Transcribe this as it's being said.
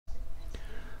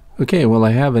Okay, well, I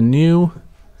have a new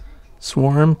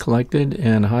swarm collected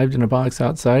and hived in a box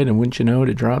outside, and wouldn't you know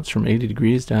it drops from 80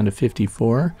 degrees down to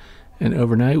 54, and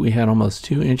overnight we had almost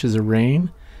 2 inches of rain,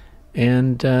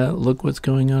 and look what's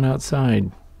going on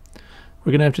outside.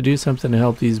 We're going to have to do something to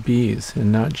help these bees,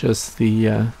 and not just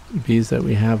the bees that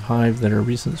we have hived that are a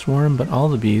recent swarm, but all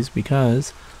the bees,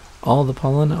 because all the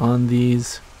pollen on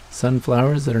these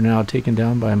sunflowers that are now taken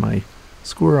down by my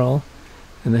squirrel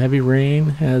and the heavy rain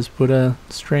has put a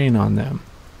strain on them.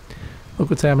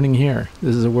 Look what's happening here.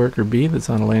 This is a worker bee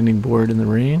that's on a landing board in the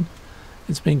rain.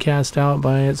 It's been cast out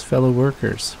by its fellow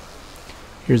workers.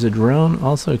 Here's a drone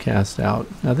also cast out.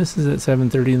 Now this is at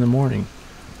 7:30 in the morning.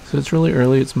 So it's really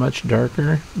early. It's much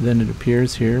darker than it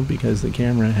appears here because the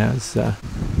camera has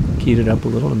keyed it up a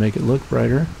little to make it look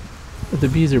brighter. But the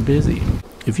bees are busy.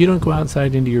 If you don't go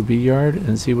outside into your bee yard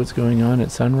and see what's going on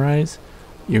at sunrise,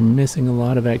 you're missing a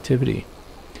lot of activity.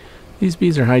 These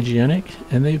bees are hygienic,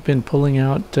 and they've been pulling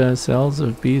out cells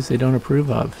of bees they don't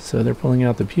approve of. So they're pulling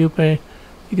out the pupae.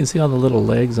 You can see all the little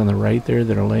legs on the right there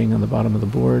that are laying on the bottom of the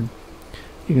board.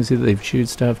 You can see that they've chewed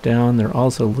stuff down. They're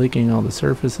also licking all the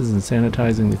surfaces and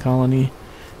sanitizing the colony.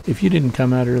 If you didn't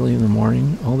come out early in the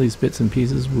morning, all these bits and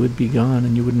pieces would be gone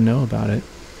and you wouldn't know about it.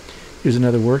 Here's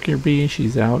another worker bee.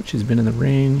 She's out. She's been in the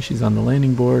rain. She's on the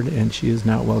landing board, and she is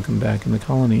not welcome back in the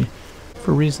colony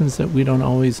for reasons that we don't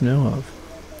always know of.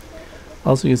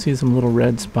 Also, you see some little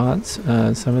red spots.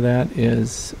 Some of that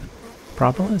is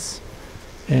propolis,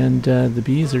 and the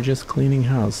bees are just cleaning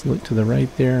house. Look to the right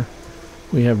there.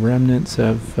 We have remnants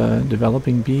of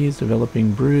developing bees,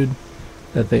 developing brood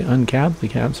that they uncapped. The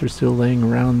caps are still laying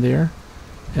around there,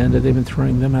 and they've been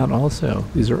throwing them out also.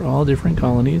 These are all different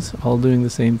colonies, all doing the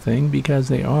same thing because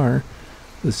they are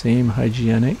the same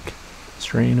hygienic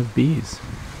strain of bees.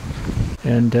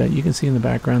 And you can see in the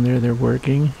background there they're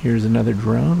working. Here's another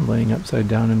drone laying upside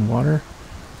down in water.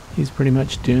 He's pretty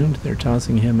much doomed. They're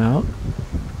tossing him out.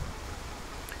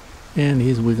 And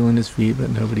he's wiggling his feet,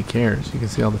 but nobody cares. You can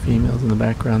see all the females in the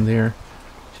background there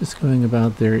just going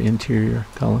about their interior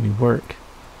colony work.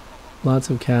 Lots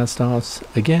of cast-offs.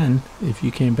 Again, if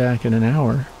you came back in an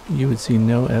hour, you would see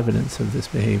no evidence of this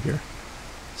behavior.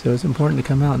 So it's important to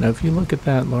come out. Now, if you look at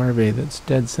that larvae that's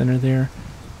dead center there,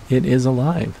 it is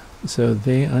alive. So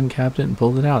they uncapped it and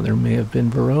pulled it out. There may have been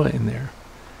varroa in there.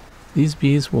 These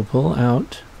bees will pull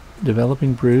out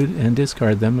developing brood and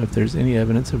discard them if there's any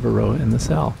evidence of varroa in the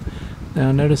cell.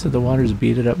 Now notice that the water's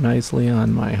beaded up nicely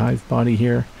on my hive body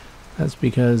here. That's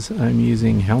because I'm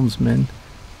using Helmsman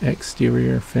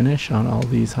exterior finish on all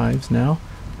these hives now,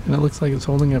 and it looks like it's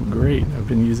holding up great. I've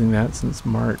been using that since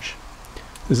March.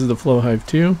 This is the Flow Hive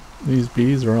 2. These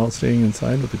bees are all staying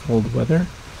inside with the cold weather.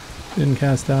 Didn't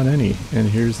cast out any.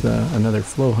 And here's another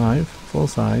Flow Hive, full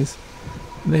size.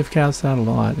 And they've cast out a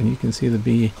lot, and you can see the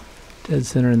bee dead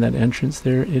center in that entrance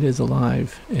there. It is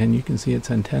alive, and you can see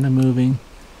its antenna moving.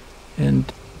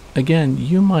 And again,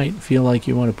 you might feel like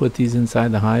you want to put these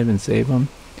inside the hive and save them.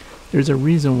 There's a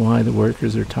reason why the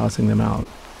workers are tossing them out.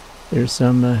 There's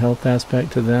some health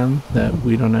aspect to them that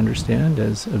we don't understand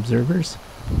as observers,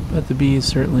 but the bees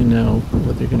certainly know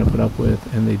what they're going to put up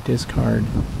with, and they discard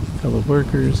fellow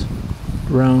workers,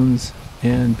 drones,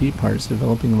 and bee parts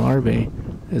developing larvae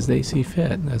as they see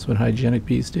fit. That's what hygienic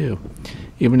bees do.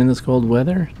 Even in this cold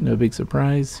weather, no big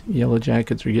surprise, yellow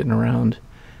jackets are getting around,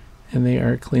 and they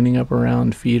are cleaning up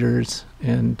around feeders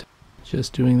and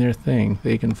just doing their thing.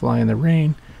 They can fly in the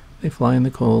rain, they fly in the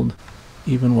cold,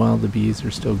 even while the bees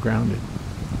are still grounded.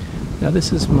 Now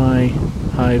this is my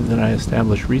hive that I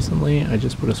established recently. I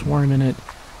just put a swarm in it,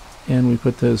 and we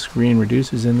put those screen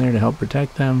reducers in there to help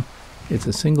protect them. It's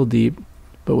a single deep,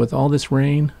 but with all this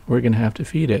rain, we're going to have to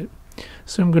feed it.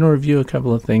 So I'm going to review a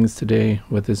couple of things today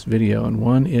with this video, and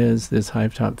one is this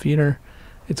Hive Top Feeder.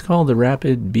 It's called the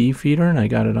Rapid Bee Feeder, and I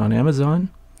got it on Amazon.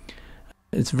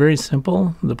 It's very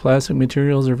simple. The plastic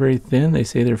materials are very thin. They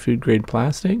say they're food-grade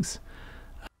plastics.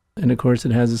 And of course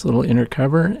it has this little inner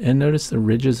cover, and notice the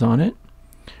ridges on it.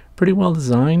 Pretty well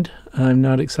designed. I'm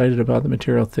not excited about the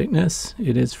material thickness.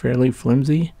 It is fairly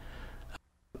flimsy.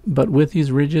 But with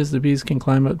these ridges, the bees can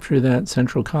climb up through that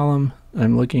central column.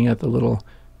 I'm looking at the little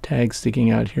tag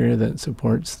sticking out here that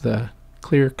supports the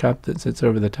clear cup that sits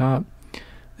over the top.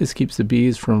 This keeps the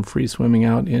bees from free swimming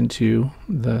out into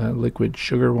the liquid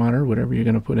sugar water, whatever you're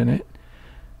going to put in it,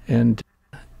 and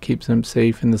keeps them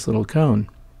safe in this little cone.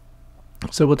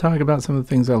 So we'll talk about some of the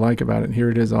things I like about it. Here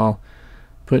it is all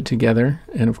put together,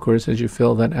 and of course as you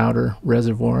fill that outer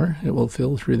reservoir, it will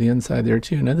fill through the inside there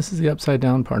too. Now this is the upside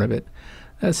down part of it.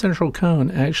 That central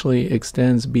cone actually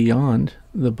extends beyond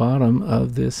the bottom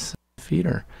of this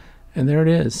feeder, and there it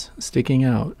is sticking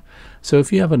out. So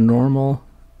if you have a normal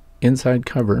inside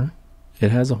cover,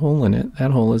 it has a hole in it.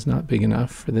 That hole is not big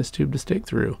enough for this tube to stick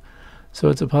through. So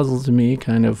it's a puzzle to me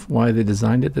kind of why they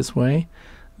designed it this way.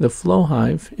 The flow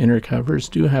hive inner covers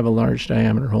do have a large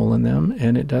diameter hole in them,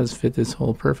 and it does fit this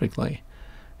hole perfectly.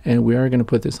 And we are going to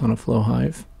put this on a flow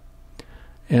hive.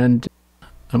 And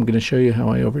I'm going to show you how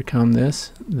I overcome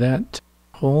this. That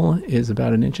hole is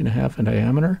about 1.5 inches in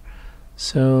diameter.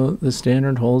 So the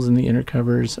standard holes in the inner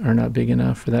covers are not big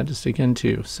enough for that to stick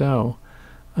into. So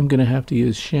I'm going to have to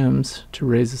use shims to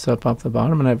raise this up off the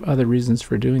bottom, and I have other reasons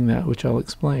for doing that, which I'll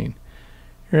explain.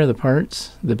 Here are the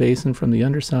parts, the basin from the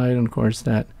underside, and of course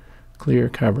that clear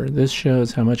cover. This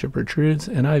shows how much it protrudes,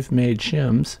 and I've made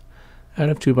shims out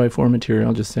of 2x4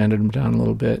 material, just sanded them down a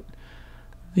little bit.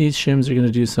 These shims are going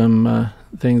to do some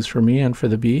things for me and for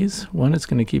the bees. One, it's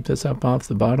going to keep this up off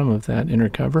the bottom of that inner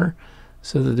cover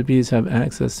so that the bees have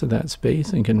access to that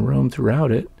space and can roam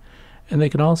throughout it. And they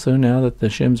can also, now that the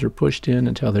shims are pushed in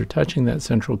until they're touching that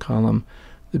central column,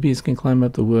 the bees can climb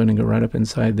up the wood and go right up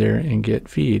inside there and get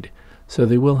feed. So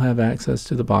they will have access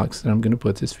to the box that I'm going to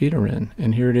put this feeder in.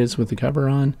 And here it is with the cover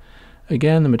on.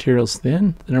 Again, the material's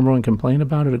thin. The number one complaint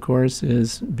about it, of course,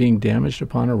 is being damaged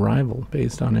upon arrival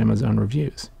based on Amazon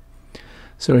reviews.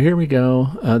 So here we go.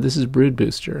 This is Brood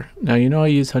Booster. Now, you know I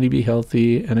use Honeybee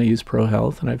Healthy and I use Pro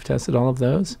Health, and I've tested all of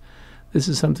those. This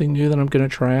is something new that I'm going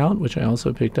to try out, which I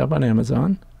also picked up on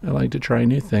Amazon. I like to try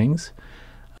new things.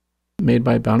 Made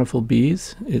by Bountiful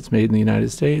Bees. It's made in the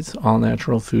United States, all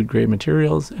natural food grade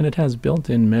materials, and it has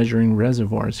built-in measuring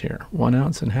reservoirs here, 1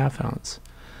 ounce and 1/2 ounce.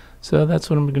 So that's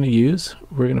what I'm going to use.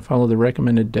 We're going to follow the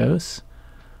recommended dose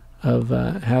of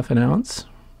 1/2 ounce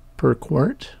per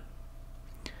quart.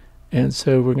 And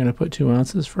so we're going to put 2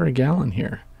 ounces for a gallon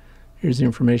here. Here's the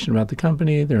information about the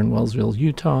company. They're in Wellsville,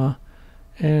 Utah,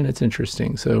 and it's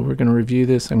interesting. So we're going to review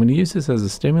this. I'm going to use this as a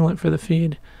stimulant for the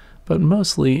feed, but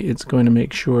mostly it's going to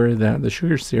make sure that the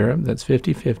sugar syrup, that's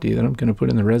 50-50, that I'm going to put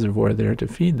in the reservoir there to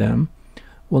feed them,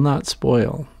 will not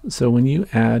spoil. So when you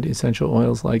add essential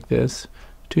oils like this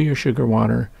to your sugar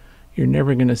water, you're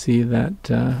never going to see that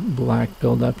black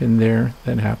buildup in there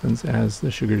that happens as the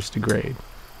sugars degrade.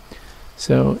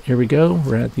 So here we go.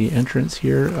 We're at the entrance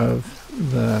here of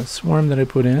the swarm that I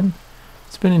put in.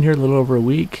 It's been in here a little over a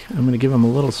week. I'm going to give them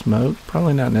a little smoke.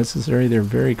 Probably not necessary. They're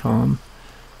very calm.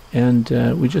 And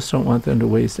we just don't want them to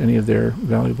waste any of their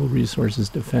valuable resources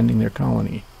defending their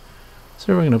colony.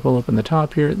 So we're going to pull up on the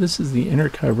top here. This is the inner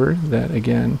cover that,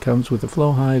 again, comes with the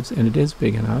flow hives, and it is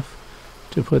big enough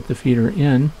to put the feeder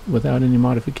in without any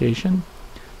modification.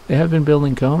 They have been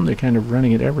building comb. They're kind of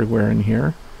running it everywhere in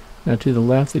here. Now to the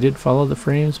left, they did follow the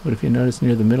frames, but if you notice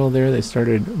near the middle there, they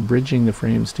started bridging the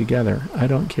frames together. I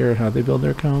don't care how they build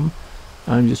their comb.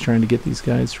 I'm just trying to get these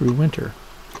guys through winter.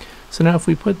 So now if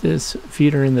we put this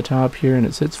feeder in the top here and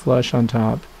it sits flush on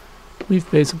top, we've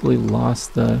basically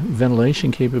lost the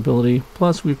ventilation capability,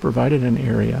 plus we've provided an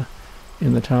area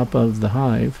in the top of the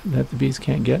hive that the bees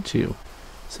can't get to.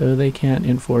 So they can't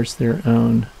enforce their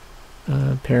own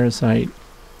parasite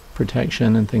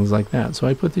protection and things like that. So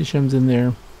I put these shims in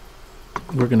there.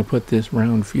 We're going to put this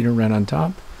round feeder right on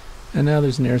top, and now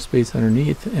there's an airspace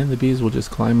underneath, and the bees will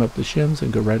just climb up the shims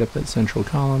and go right up that central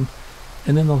column,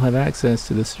 and then they'll have access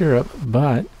to the syrup,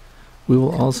 but we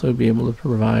will also be able to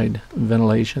provide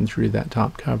ventilation through that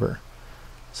top cover.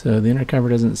 So the inner cover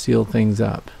doesn't seal things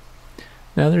up.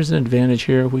 Now there's an advantage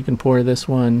here. We can pour this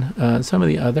one. Some of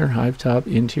the other hive top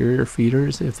interior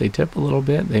feeders, if they tip a little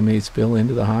bit, they may spill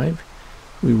into the hive.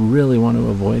 We really want to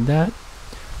avoid that.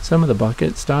 Some of the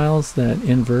bucket styles that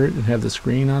invert and have the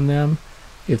screen on them,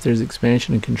 if there's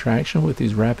expansion and contraction with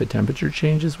these rapid temperature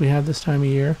changes we have this time of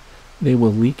year, they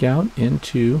will leak out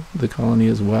into the colony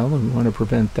as well, and we want to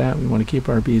prevent that. We want to keep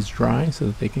our bees dry so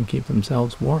that they can keep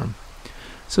themselves warm.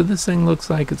 So this thing looks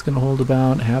like it's going to hold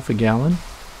about 1/2 gallon.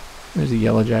 There's a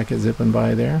yellow jacket zipping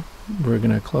by there. We're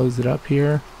going to close it up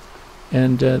here.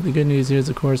 And the good news is,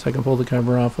 of course, I can pull the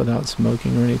cover off without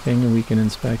smoking or anything, and we can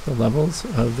inspect the levels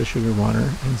of the sugar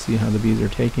water and see how the bees are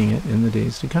taking it in the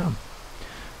days to come.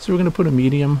 So we're going to put a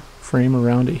medium frame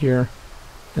around it here,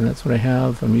 and that's what I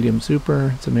have, a medium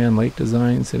super. It's a Man Lake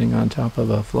design sitting on top of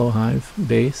a flow hive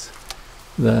base.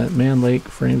 The Man Lake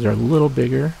frames are a little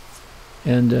bigger,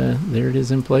 and there it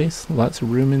is in place. Lots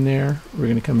of room in there. We're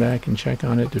going to come back and check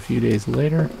on it a few days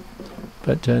later.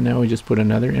 But now we just put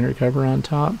another inner cover on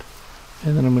top.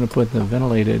 And then I'm going to put the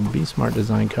ventilated Be Smart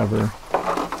design cover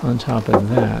on top of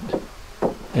that.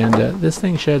 And this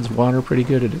thing sheds water pretty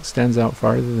good. It extends out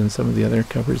farther than some of the other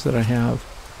covers that I have.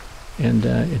 And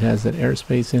it has that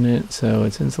airspace in it, so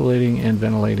it's insulating and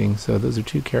ventilating. So those are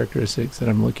two characteristics that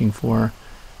I'm looking for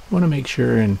want to make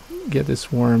sure and get this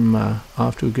swarm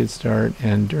off to a good start.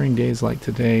 And during days like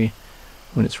today,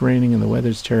 when it's raining and the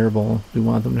weather's terrible, we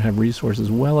want them to have resources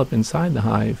well up inside the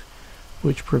hive,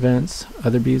 which prevents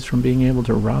other bees from being able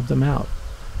to rob them out.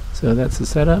 So that's the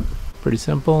setup. Pretty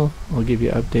simple. I'll give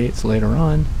you updates later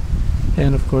on.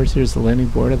 And of course, here's the landing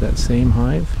board of that same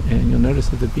hive, and you'll notice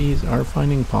that the bees are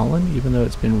finding pollen even though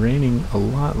it's been raining a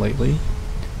lot lately.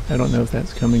 I don't know if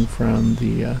that's coming from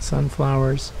the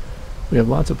sunflowers. We have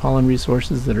lots of pollen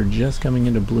resources that are just coming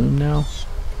into bloom now,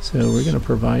 so we're going to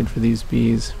provide for these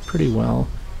bees pretty well.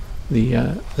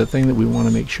 The thing that we want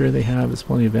to make sure they have is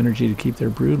plenty of energy to keep their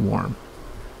brood warm.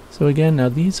 So again, now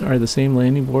these are the same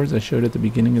landing boards I showed at the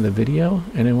beginning of the video,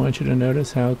 and I want you to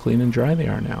notice how clean and dry they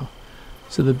are now.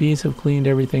 So the bees have cleaned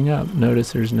everything up.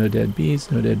 Notice there's no dead bees,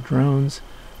 no dead drones.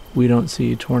 We don't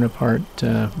see torn apart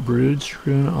broods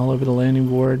strewn all over the landing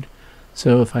board.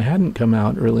 So if I hadn't come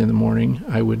out early in the morning,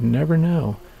 I would never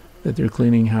know that they're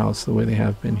cleaning house the way they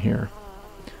have been here.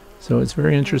 So it's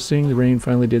very interesting. The rain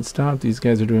finally did stop. These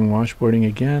guys are doing washboarding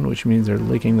again, which means they're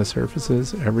licking the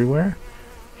surfaces everywhere.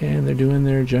 And they're doing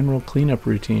their general cleanup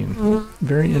routine.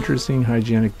 Very interesting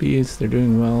hygienic bees. They're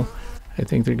doing well. I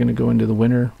think they're going to go into the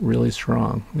winter really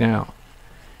strong. Now,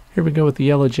 here we go with the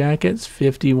yellow jackets,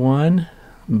 51,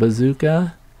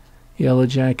 bazooka, yellow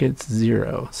jackets,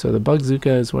 0. So the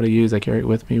bugzooka is what I use. I carry it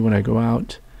with me when I go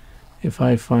out. If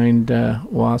I find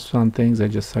wasps on things, I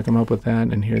just suck them up with that,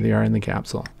 and here they are in the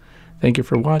capsule. Thank you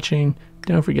for watching.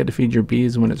 Don't forget to feed your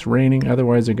bees when it's raining,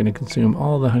 otherwise they're going to consume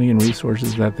all the honey and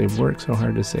resources that they've worked so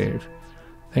hard to save.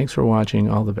 Thanks for watching.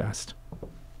 All the best.